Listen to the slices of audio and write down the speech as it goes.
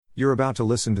You're about to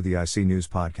listen to the IC News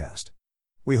podcast.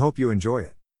 We hope you enjoy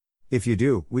it. If you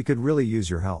do, we could really use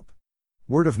your help.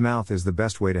 Word of mouth is the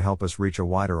best way to help us reach a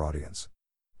wider audience.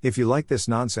 If you like this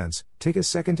nonsense, take a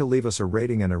second to leave us a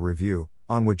rating and a review,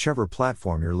 on whichever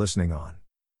platform you're listening on.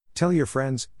 Tell your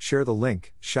friends, share the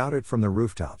link, shout it from the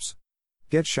rooftops.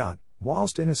 Get shot,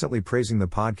 whilst innocently praising the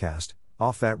podcast,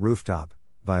 off that rooftop,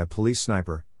 by a police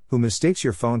sniper, who mistakes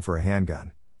your phone for a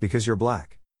handgun, because you're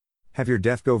black. Have your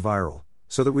death go viral,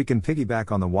 so that we can piggyback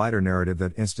on the wider narrative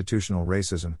that institutional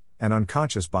racism, and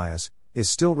unconscious bias, is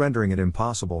still rendering it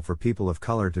impossible for people of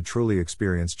color to truly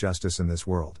experience justice in this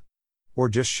world. Or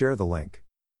just share the link.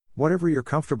 Whatever you're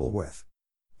comfortable with.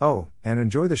 Oh, and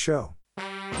enjoy the show.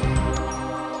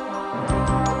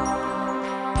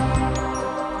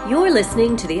 You're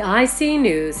listening to the IC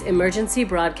News Emergency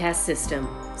Broadcast System.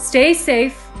 Stay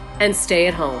safe and stay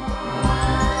at home.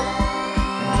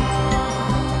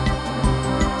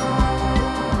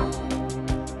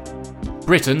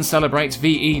 Britain celebrates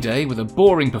VE Day with a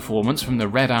boring performance from the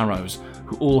Red Arrows,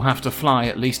 who all have to fly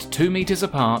at least 2 meters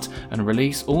apart and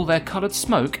release all their coloured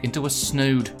smoke into a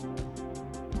snood.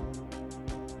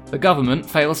 The government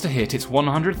fails to hit its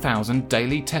 100,000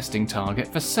 daily testing target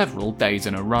for several days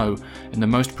in a row, in the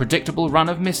most predictable run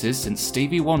of misses since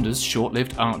Stevie Wonder's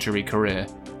short-lived archery career.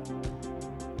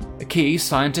 A key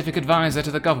scientific advisor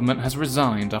to the government has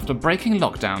resigned after breaking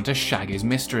lockdown to shag his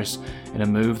mistress, in a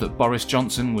move that Boris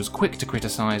Johnson was quick to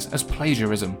criticise as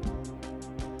plagiarism.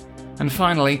 And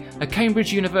finally, a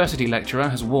Cambridge University lecturer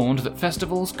has warned that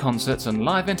festivals, concerts and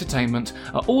live entertainment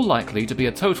are all likely to be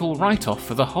a total write-off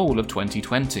for the whole of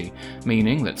 2020,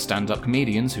 meaning that stand-up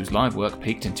comedians whose live work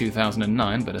peaked in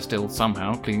 2009 but are still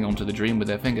somehow clinging onto the dream with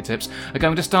their fingertips are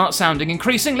going to start sounding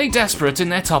increasingly desperate in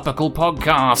their topical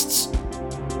podcasts.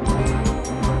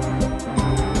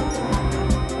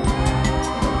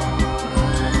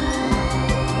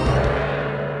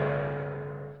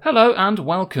 Hello and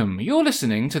welcome. You're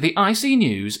listening to the IC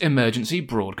News Emergency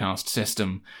Broadcast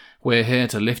System. We're here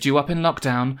to lift you up in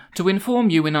lockdown, to inform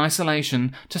you in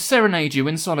isolation, to serenade you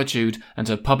in solitude, and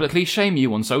to publicly shame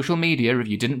you on social media if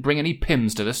you didn't bring any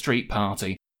Pims to the street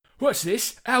party. What's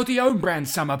this? Aldi own brand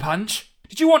summer punch?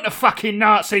 Did you want the fucking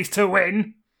Nazis to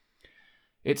win?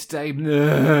 It's day of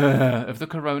the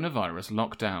coronavirus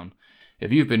lockdown.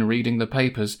 If you've been reading the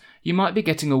papers, you might be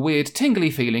getting a weird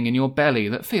tingly feeling in your belly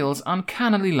that feels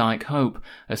uncannily like hope,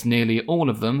 as nearly all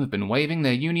of them have been waving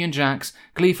their Union Jacks,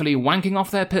 gleefully wanking off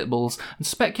their pit bulls, and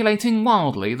speculating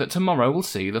wildly that tomorrow will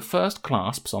see the first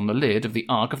clasps on the lid of the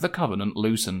Ark of the Covenant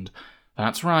loosened.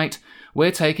 That's right,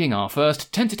 we're taking our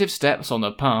first tentative steps on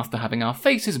the path to having our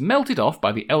faces melted off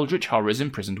by the eldritch horrors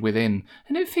imprisoned within,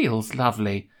 and it feels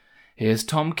lovely. Here's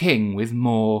Tom King with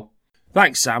more.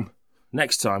 Thanks, Sam.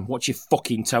 Next time, watch your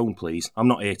fucking tone, please. I'm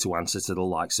not here to answer to the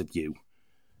likes of you.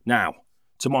 Now,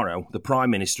 tomorrow, the Prime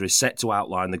Minister is set to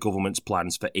outline the government's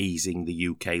plans for easing the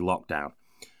UK lockdown.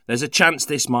 There's a chance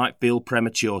this might feel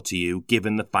premature to you,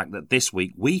 given the fact that this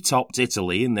week we topped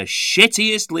Italy in the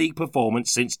shittiest league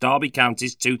performance since Derby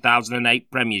County's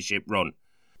 2008 Premiership run.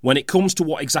 When it comes to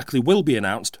what exactly will be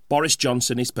announced, Boris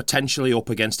Johnson is potentially up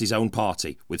against his own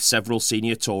party, with several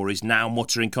senior Tories now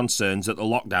muttering concerns that the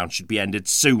lockdown should be ended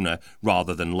sooner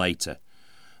rather than later.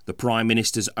 The Prime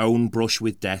Minister's own brush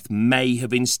with death may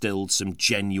have instilled some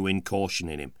genuine caution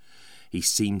in him. He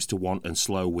seems to want a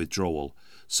slow withdrawal,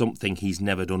 something he's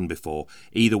never done before,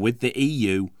 either with the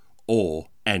EU or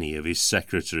any of his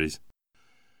secretaries.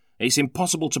 It's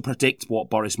impossible to predict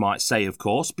what Boris might say, of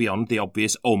course, beyond the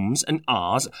obvious ums and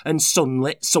ahs and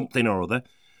sunlit something or other.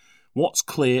 What's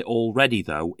clear already,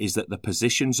 though, is that the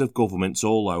positions of governments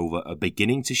all over are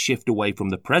beginning to shift away from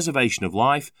the preservation of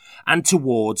life and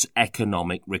towards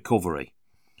economic recovery.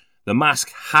 The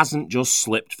mask hasn't just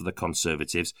slipped for the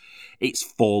Conservatives, it's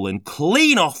fallen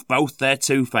clean off both their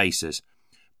two faces.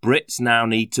 Brits now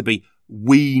need to be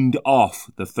weaned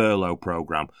off the furlough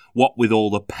programme, what with all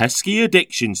the pesky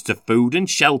addictions to food and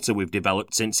shelter we've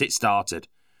developed since it started.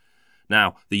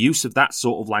 Now, the use of that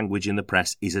sort of language in the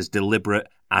press is as deliberate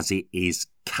as it is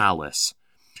callous.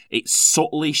 It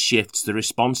subtly shifts the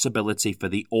responsibility for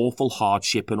the awful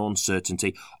hardship and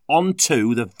uncertainty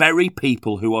onto the very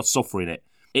people who are suffering it.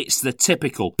 It's the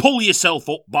typical pull yourself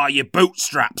up by your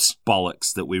bootstraps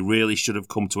bollocks that we really should have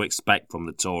come to expect from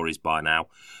the Tories by now.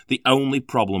 The only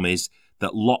problem is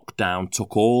that lockdown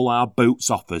took all our boots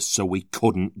off us so we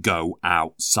couldn't go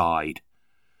outside.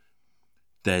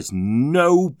 There's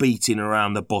no beating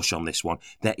around the bush on this one.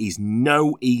 There is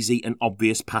no easy and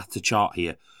obvious path to chart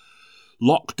here.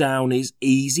 Lockdown is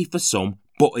easy for some,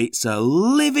 but it's a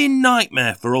living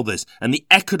nightmare for others, and the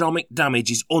economic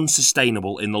damage is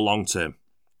unsustainable in the long term.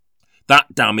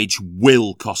 That damage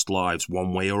will cost lives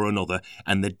one way or another,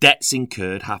 and the debts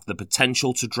incurred have the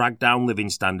potential to drag down living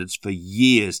standards for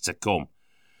years to come.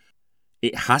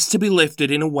 It has to be lifted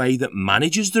in a way that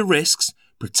manages the risks,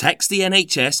 protects the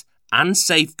NHS, and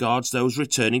safeguards those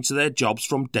returning to their jobs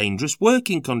from dangerous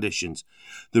working conditions.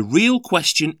 The real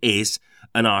question is,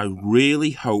 and I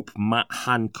really hope Matt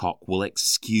Hancock will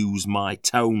excuse my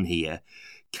tone here,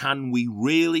 can we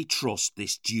really trust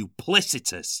this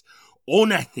duplicitous,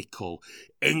 unethical,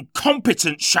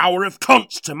 incompetent shower of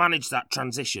cunts to manage that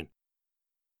transition?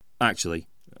 Actually,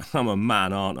 I'm a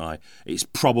man, aren't I? It's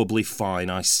probably fine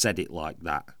I said it like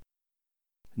that.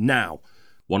 Now,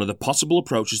 one of the possible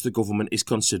approaches the government is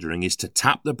considering is to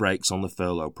tap the brakes on the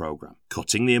furlough programme,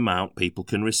 cutting the amount people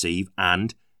can receive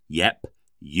and, yep,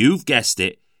 you've guessed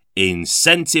it,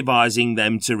 incentivising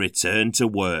them to return to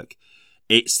work.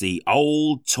 It's the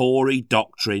old Tory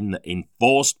doctrine that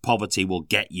enforced poverty will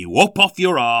get you up off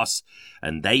your arse,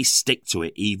 and they stick to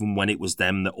it even when it was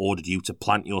them that ordered you to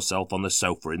plant yourself on the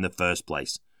sofa in the first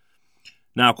place.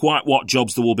 Now, quite what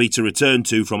jobs there will be to return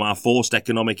to from our forced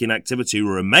economic inactivity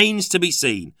remains to be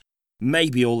seen.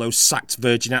 Maybe all those sacked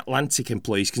Virgin Atlantic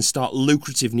employees can start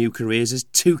lucrative new careers as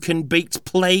toucan-beaked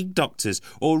plague doctors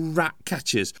or rat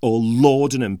catchers or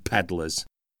laudanum peddlers.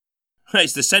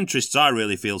 It's the centrists I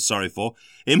really feel sorry for.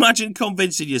 Imagine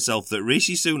convincing yourself that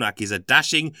Rishi Sunak is a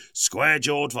dashing,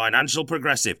 square-jawed financial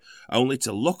progressive, only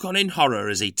to look on in horror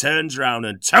as he turns round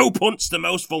and toe-punts the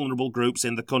most vulnerable groups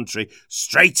in the country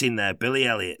straight in their Billy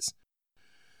Elliots.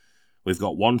 We've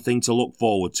got one thing to look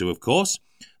forward to, of course,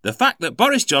 the fact that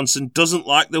Boris Johnson doesn't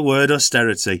like the word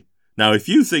austerity. Now, if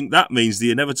you think that means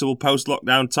the inevitable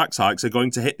post-lockdown tax hikes are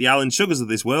going to hit the Alan Sugars of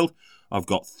this world, I've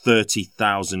got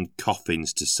 30,000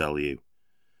 coffins to sell you.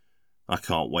 I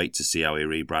can't wait to see how he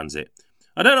rebrands it.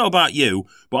 I don't know about you,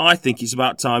 but I think it's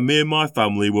about time me and my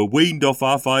family were weaned off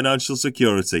our financial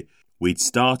security. We'd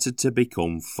started to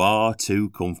become far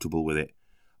too comfortable with it.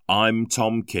 I'm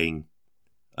Tom King,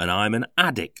 and I'm an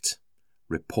addict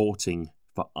reporting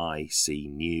for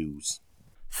IC News.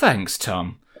 Thanks,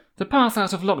 Tom. The path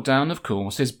out of lockdown, of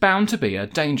course, is bound to be a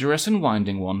dangerous and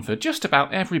winding one for just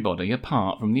about everybody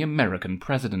apart from the American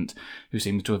president, who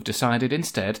seems to have decided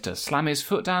instead to slam his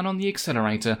foot down on the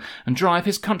accelerator and drive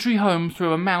his country home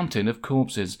through a mountain of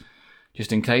corpses.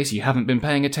 Just in case you haven't been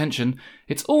paying attention,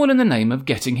 it's all in the name of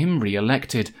getting him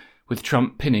re-elected, with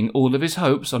Trump pinning all of his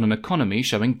hopes on an economy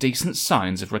showing decent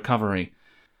signs of recovery.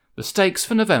 The stakes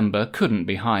for November couldn't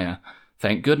be higher.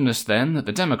 Thank goodness, then, that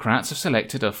the Democrats have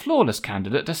selected a flawless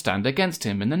candidate to stand against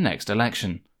him in the next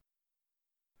election.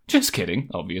 Just kidding,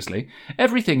 obviously.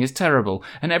 Everything is terrible,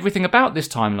 and everything about this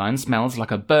timeline smells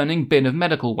like a burning bin of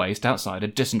medical waste outside a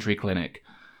dysentery clinic.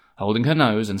 Holding her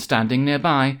nose and standing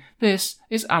nearby, this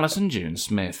is Alison June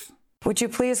Smith. Would you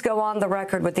please go on the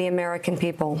record with the American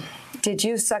people? Did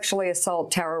you sexually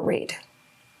assault Tara Reid?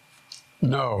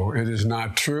 No, it is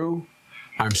not true.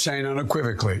 I'm saying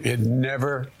unequivocally, it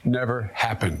never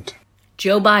happened.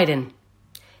 Joe Biden.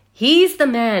 He's the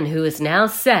man who is now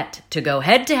set to go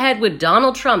head-to-head with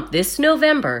Donald Trump this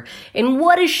November in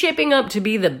what is shaping up to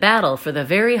be the battle for the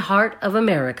very heart of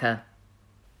America.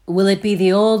 Will it be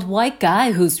the old white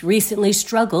guy who's recently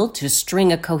struggled to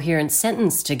string a coherent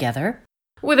sentence together,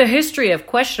 with a history of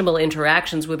questionable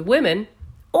interactions with women,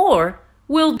 or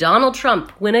will Donald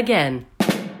Trump win again?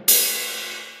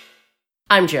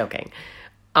 I'm joking.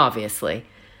 Obviously.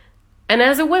 And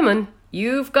as a woman,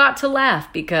 you've got to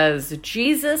laugh because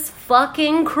Jesus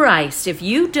fucking Christ, if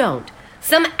you don't,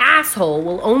 some asshole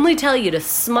will only tell you to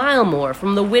smile more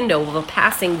from the window of a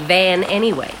passing van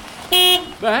anyway.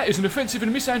 That is an offensive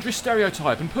and misandrist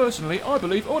stereotype, and personally, I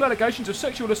believe all allegations of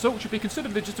sexual assault should be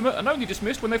considered legitimate and only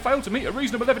dismissed when they fail to meet a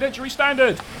reasonable evidentiary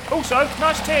standard. Also,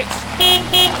 nice tits.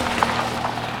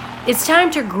 It's time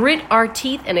to grit our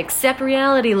teeth and accept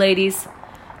reality, ladies.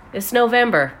 This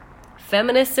November,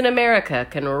 feminists in America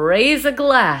can raise a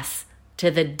glass to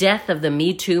the death of the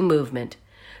Me Too movement,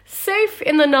 safe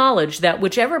in the knowledge that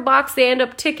whichever box they end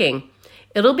up ticking,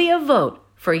 it'll be a vote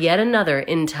for yet another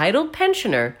entitled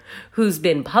pensioner who's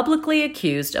been publicly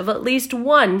accused of at least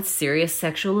one serious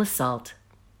sexual assault.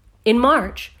 In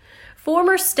March,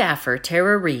 former staffer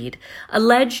Tara Reid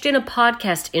alleged in a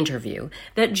podcast interview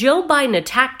that Joe Biden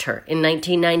attacked her in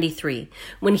 1993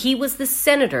 when he was the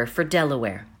senator for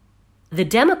Delaware. The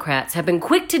Democrats have been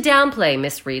quick to downplay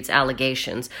Miss Reid's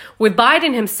allegations, with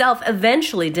Biden himself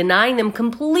eventually denying them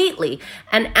completely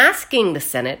and asking the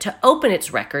Senate to open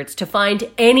its records to find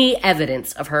any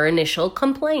evidence of her initial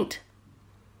complaint.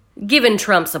 Given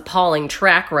Trump's appalling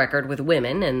track record with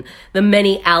women and the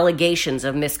many allegations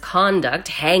of misconduct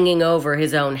hanging over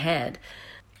his own head,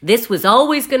 This was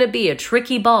always going to be a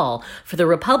tricky ball for the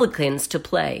Republicans to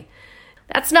play.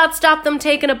 That's not stopped them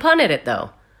taking a punt at it,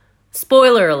 though.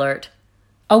 Spoiler alert.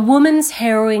 A woman's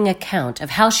harrowing account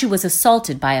of how she was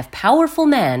assaulted by a powerful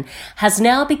man has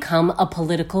now become a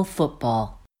political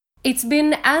football. It's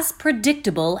been as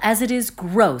predictable as it is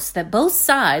gross that both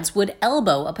sides would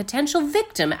elbow a potential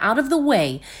victim out of the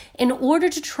way in order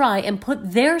to try and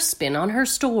put their spin on her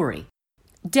story.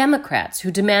 Democrats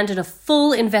who demanded a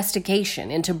full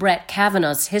investigation into Brett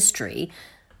Kavanaugh's history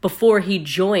before he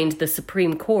joined the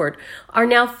Supreme Court are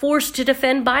now forced to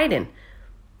defend Biden.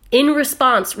 In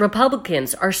response,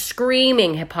 Republicans are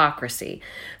screaming hypocrisy,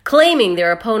 claiming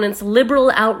their opponents'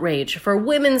 liberal outrage for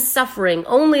women's suffering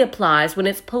only applies when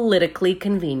it's politically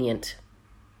convenient.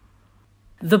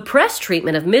 The press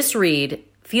treatment of Miss Reed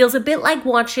feels a bit like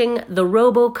watching the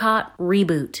RoboCop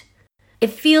reboot. It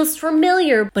feels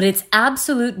familiar, but it's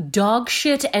absolute dog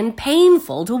shit and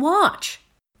painful to watch.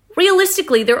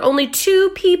 Realistically, there are only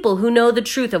two people who know the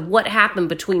truth of what happened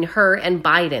between her and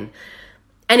Biden.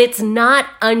 And it's not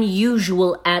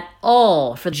unusual at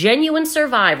all for genuine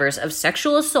survivors of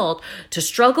sexual assault to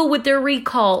struggle with their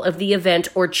recall of the event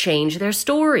or change their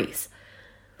stories.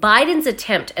 Biden's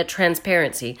attempt at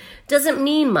transparency doesn't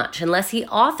mean much unless he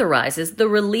authorizes the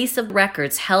release of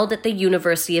records held at the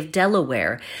University of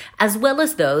Delaware, as well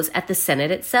as those at the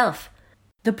Senate itself.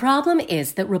 The problem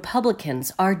is that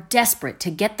Republicans are desperate to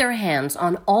get their hands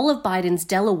on all of Biden's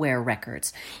Delaware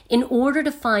records in order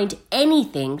to find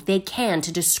anything they can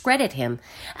to discredit him,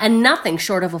 and nothing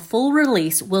short of a full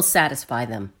release will satisfy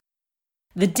them.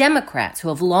 The Democrats, who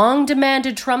have long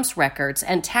demanded Trump's records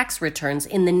and tax returns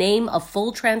in the name of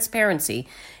full transparency,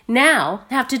 now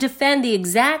have to defend the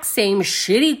exact same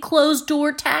shitty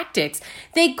closed-door tactics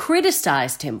they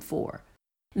criticized him for.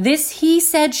 This he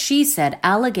said, she said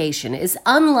allegation is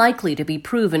unlikely to be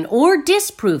proven or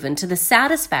disproven to the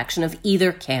satisfaction of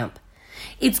either camp.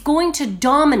 It's going to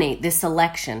dominate this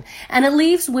election, and it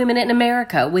leaves women in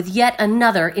America with yet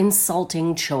another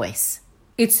insulting choice.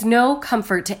 It's no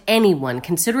comfort to anyone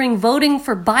considering voting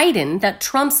for Biden that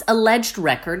Trump's alleged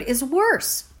record is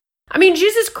worse. I mean,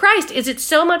 Jesus Christ, is it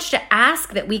so much to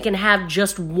ask that we can have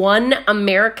just one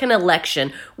American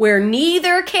election where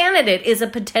neither candidate is a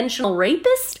potential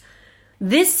rapist?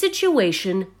 This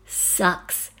situation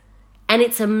sucks. And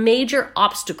it's a major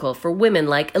obstacle for women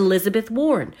like Elizabeth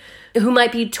Warren, who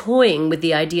might be toying with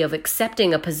the idea of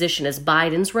accepting a position as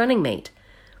Biden's running mate.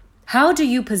 How do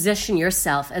you position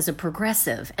yourself as a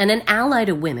progressive and an ally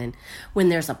to women when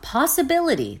there's a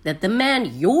possibility that the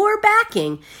man you're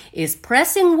backing is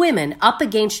pressing women up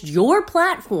against your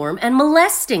platform and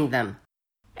molesting them?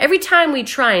 Every time we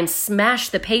try and smash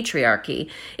the patriarchy,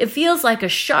 it feels like a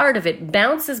shard of it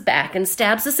bounces back and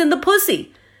stabs us in the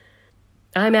pussy.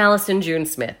 I'm Allison June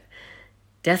Smith,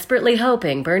 desperately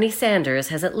hoping Bernie Sanders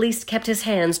has at least kept his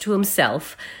hands to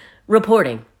himself,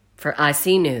 reporting for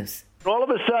IC News. All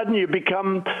of a sudden, you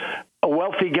become a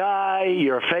wealthy guy,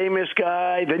 you're a famous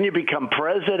guy, then you become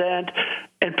president,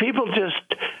 and people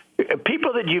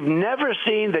that you've never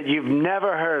seen, that you've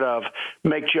never heard of,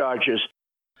 make charges.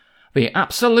 The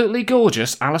absolutely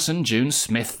gorgeous Allison June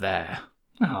Smith there.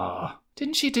 Ah,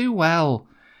 didn't she do well?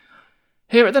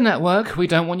 Here at the network, we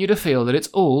don't want you to feel that it's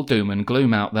all doom and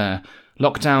gloom out there.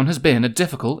 Lockdown has been a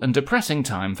difficult and depressing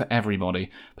time for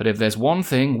everybody, but if there's one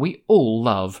thing we all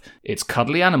love, it's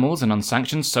cuddly animals and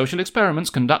unsanctioned social experiments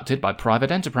conducted by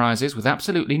private enterprises with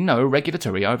absolutely no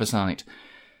regulatory oversight.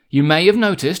 You may have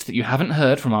noticed that you haven't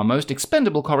heard from our most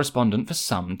expendable correspondent for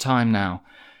some time now.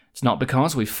 It's not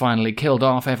because we've finally killed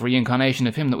off every incarnation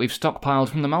of him that we've stockpiled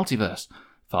from the multiverse.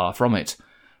 Far from it.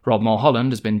 Rob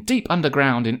Mulholland has been deep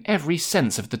underground in every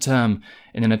sense of the term,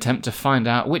 in an attempt to find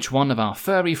out which one of our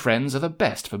furry friends are the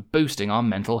best for boosting our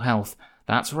mental health.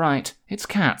 That's right, it's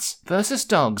cats versus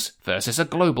dogs versus a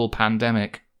global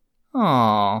pandemic.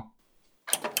 Aww.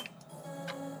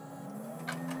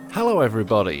 Hello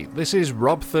everybody, this is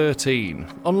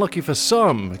Rob13. Unlucky for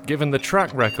some, given the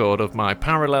track record of my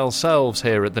parallel selves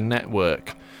here at the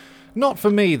network. Not for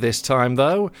me this time,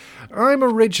 though. I'm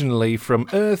originally from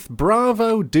Earth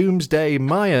Bravo Doomsday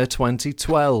Maya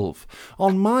 2012.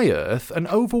 On my Earth, an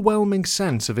overwhelming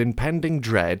sense of impending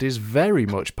dread is very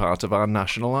much part of our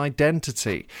national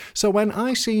identity. So when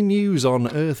IC News on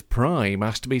Earth Prime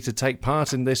asked me to take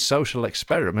part in this social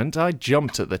experiment, I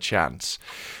jumped at the chance.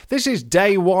 This is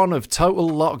day one of total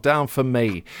lockdown for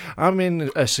me. I'm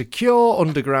in a secure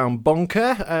underground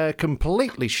bunker,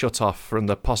 completely shut off from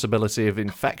the possibility of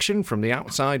infection from the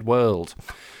outside world.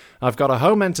 I've got a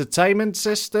home entertainment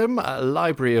system, a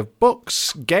library of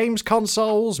books, games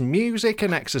consoles, music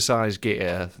and exercise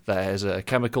gear. There's a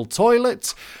chemical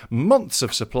toilet, months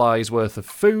of supplies worth of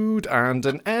food, and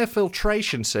an air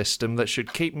filtration system that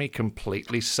should keep me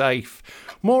completely safe.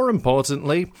 More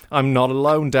importantly, I'm not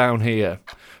alone down here.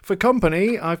 For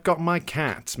company, I've got my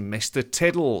cat, Mr.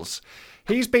 Tiddles.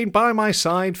 He's been by my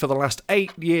side for the last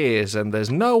 8 years, and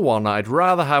there's no one I'd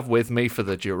rather have with me for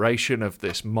the duration of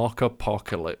this mock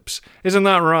apocalypse. Isn't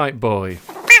that right, boy?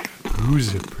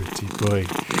 Who's a pretty boy?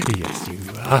 Yes, you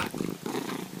are.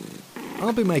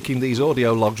 I'll be making these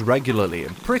audio logs regularly,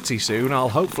 and pretty soon I'll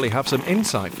hopefully have some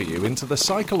insight for you into the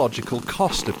psychological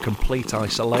cost of complete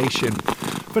isolation.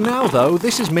 For now, though,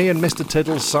 this is me and Mr.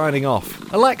 Tiddles signing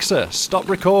off. Alexa, stop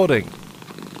recording.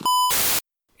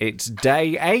 It's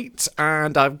day 8,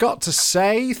 and I've got to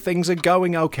say, things are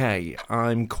going okay.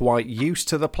 I'm quite used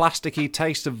to the plasticky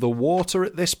taste of the water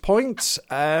at this point.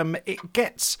 It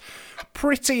gets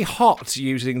pretty hot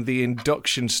using the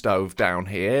induction stove down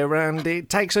here, and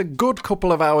it takes a good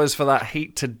couple of hours for that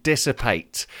heat to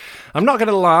dissipate. I'm not going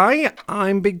to lie,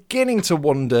 I'm beginning to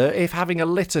wonder if having a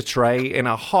litter tray in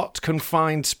a hot,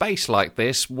 confined space like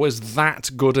this was that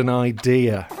good an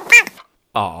idea.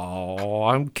 Oh,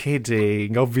 I'm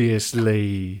kidding,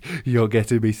 obviously. You're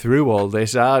getting me through all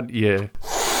this, aren't you?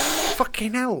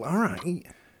 Fucking hell, alright.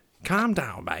 Calm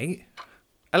down, mate.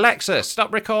 Alexa,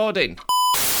 stop recording.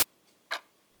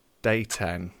 Day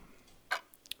 10.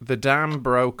 The dam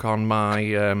broke on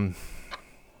my,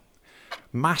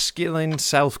 masculine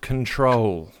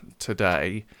self-control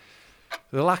today.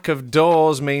 The lack of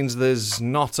doors means there's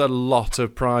not a lot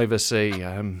of privacy.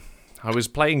 I was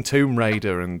playing Tomb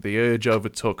Raider and the urge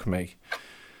overtook me.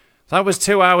 That was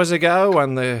 2 hours ago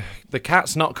and the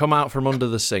cat's not come out from under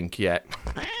the sink yet.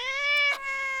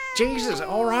 Jesus,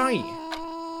 alright.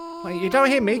 Well, you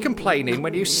don't hear me complaining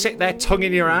when you sit there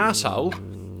tonguing your arsehole.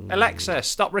 Alexa,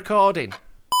 stop recording.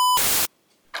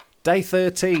 Day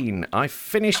 13. I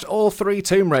finished all 3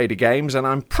 Tomb Raider games and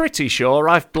I'm pretty sure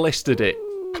I've blistered it.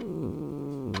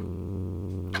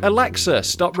 Alexa,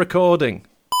 stop recording.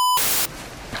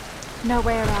 No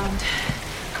way around.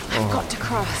 I've got to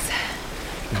cross.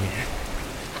 Yeah.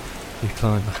 You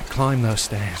climb those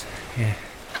stairs. Yeah.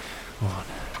 Go on.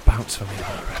 Bounce for me,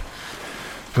 Laura.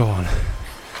 Go on.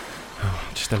 Oh,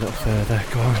 just a little further.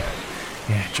 Go on.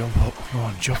 Yeah, jump up. Go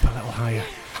on, jump a little higher.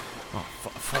 Oh,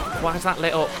 fuck. Why is that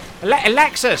lit up?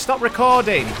 Alexa, stop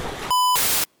recording.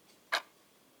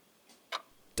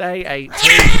 Day 18.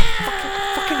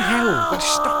 Fucking hell.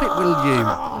 Stop it, will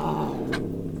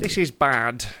you? This is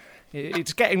bad.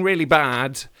 It's getting really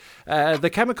bad. The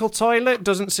chemical toilet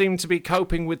doesn't seem to be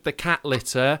coping with the cat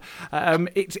litter.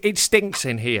 It stinks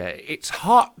in here. It's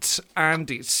hot and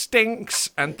it stinks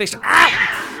and this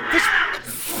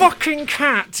fucking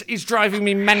cat is driving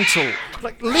me mental.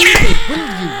 Like, leave it, will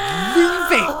you?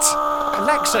 Leave it!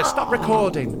 Alexa, stop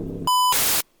recording.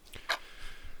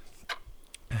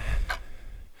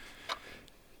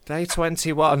 Day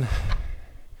 21.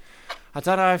 I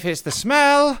don't know if it's the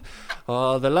smell,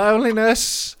 or the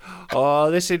loneliness, or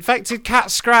this infected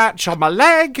cat scratch on my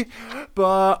leg,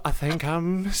 but I think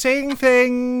I'm seeing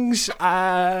things.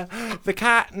 The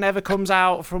cat never comes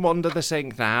out from under the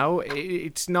sink now.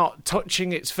 It's not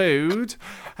touching its food.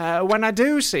 When I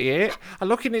do see it, I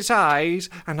look in its eyes,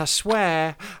 and I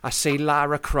swear I see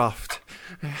Lara Croft.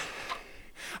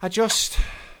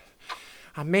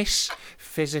 I miss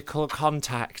physical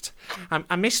contact.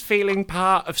 I miss feeling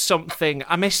part of something.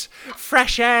 I miss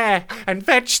fresh air and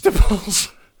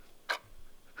vegetables.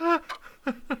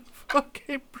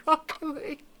 Fucking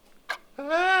broccoli.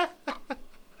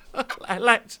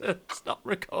 Alexa, stop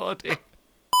recording.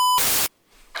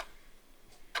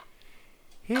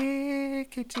 Here,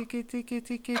 kitty, kitty,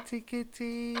 kitty, kitty,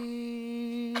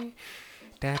 kitty.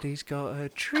 Daddy's got a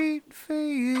treat for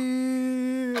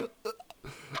you.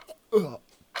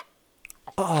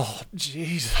 Oh,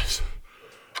 Jesus.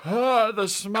 The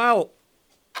smell.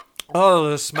 Oh,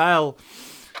 the smell.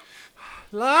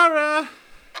 Lara.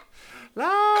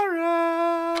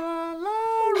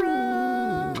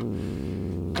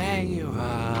 There you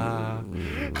are.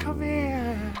 Come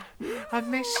here. I've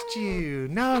missed you.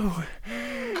 No.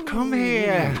 Come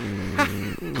here.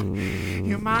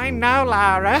 You mine now,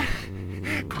 Lara?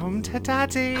 Come to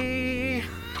Daddy.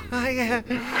 No,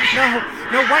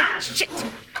 wait. Shit.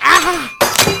 Ah!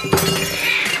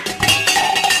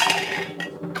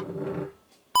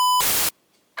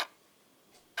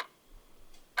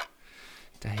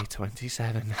 Day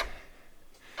 27.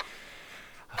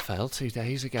 I fell 2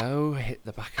 days ago, hit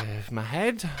the back of my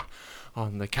head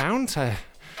on the counter.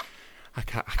 I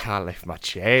can't lift my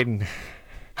chin.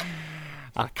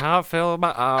 I can't feel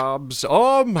my arms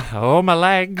or my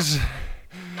legs.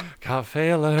 Can't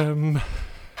feel them.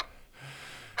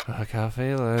 I can't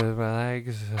feel my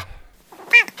legs.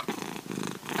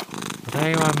 There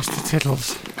you are, Mr.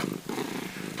 Tiddles.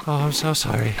 Oh, I'm so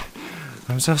sorry.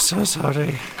 I'm so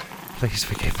sorry. Please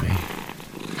forgive me.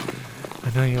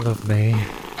 I know you love me.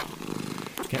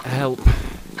 Get help.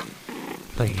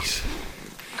 Please.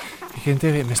 You can do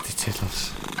it, Mr.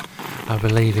 Tiddles. I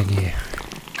believe in you.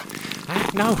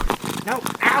 No,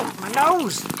 ow, my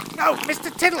nose! No, Mr.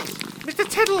 Tiddles! Mr.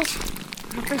 Tiddles!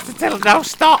 Mr. Tiddles, no,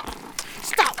 stop!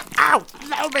 Stop! Ow!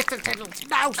 No, Mr. Tiddles,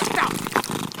 no, stop!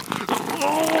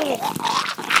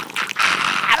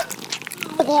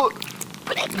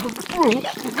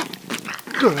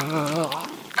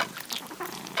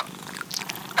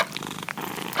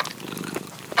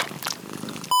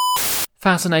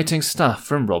 Fascinating stuff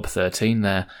from Rob13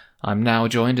 there. I'm now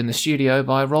joined in the studio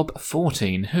by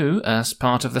Rob14, who, as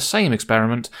part of the same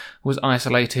experiment, was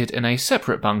isolated in a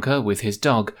separate bunker with his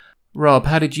dog. Rob,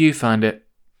 how did you find it?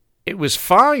 It was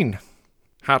fine.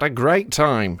 Had a great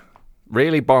time.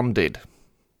 Really bonded.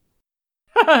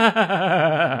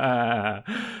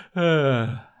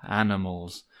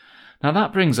 Animals. Now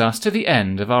that brings us to the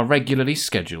end of our regularly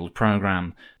scheduled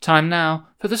programme. Time now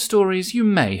for the stories you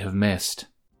may have missed.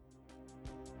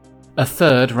 A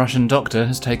third Russian doctor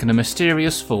has taken a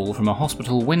mysterious fall from a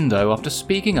hospital window after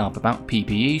speaking up about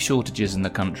PPE shortages in the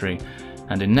country.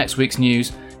 And in next week's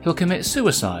news, he'll commit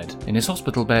suicide in his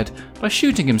hospital bed by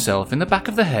shooting himself in the back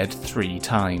of the head 3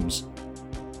 times.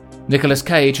 Nicolas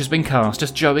Cage has been cast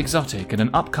as Joe Exotic in an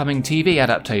upcoming TV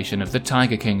adaptation of the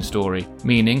Tiger King story,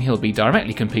 meaning he'll be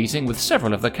directly competing with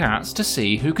several of the cats to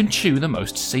see who can chew the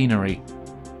most scenery.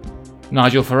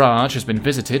 Nigel Farage has been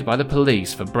visited by the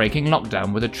police for breaking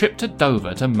lockdown with a trip to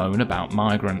Dover to moan about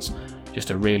migrants, just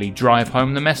to really drive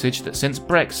home the message that since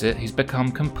Brexit he's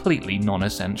become completely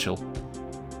non-essential.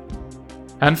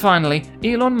 And finally,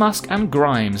 Elon Musk and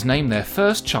Grimes named their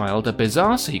first child a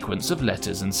bizarre sequence of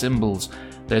letters and symbols.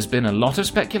 There's been a lot of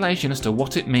speculation as to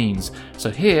what it means,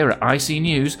 so here at IC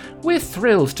News, we're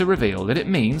thrilled to reveal that it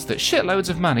means that shitloads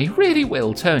of money really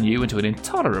will turn you into an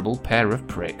intolerable pair of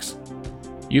pricks.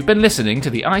 You've been listening to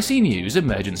the IC News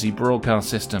Emergency Broadcast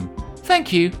System.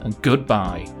 Thank you and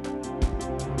goodbye.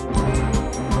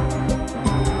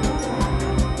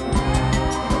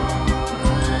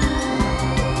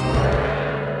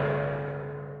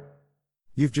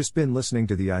 You've just been listening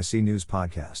to the IC News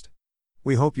Podcast.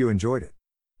 We hope you enjoyed it.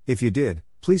 If you did,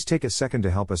 please take a second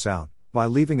to help us out by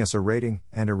leaving us a rating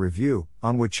and a review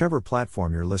on whichever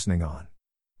platform you're listening on.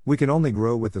 We can only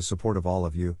grow with the support of all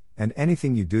of you, and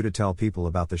anything you do to tell people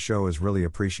about the show is really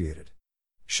appreciated.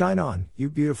 Shine on, you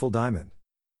beautiful diamond.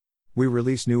 We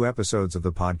release new episodes of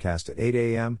the podcast at 8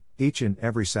 a.m. each and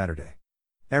every Saturday.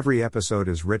 Every episode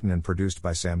is written and produced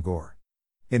by Sam Gore.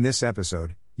 In this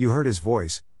episode, you heard his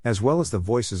voice, as well as the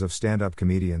voices of stand-up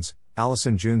comedians,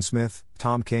 Allison June Smith,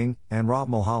 Tom King, and Rob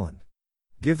Mulholland.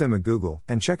 Give them a Google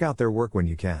and check out their work when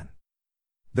you can.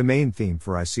 The main theme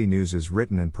for IC News is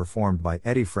written and performed by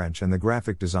Eddie French and the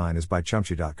graphic design is by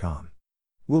Chumchi.com.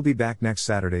 We'll be back next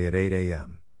Saturday at 8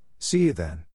 a.m. See you then.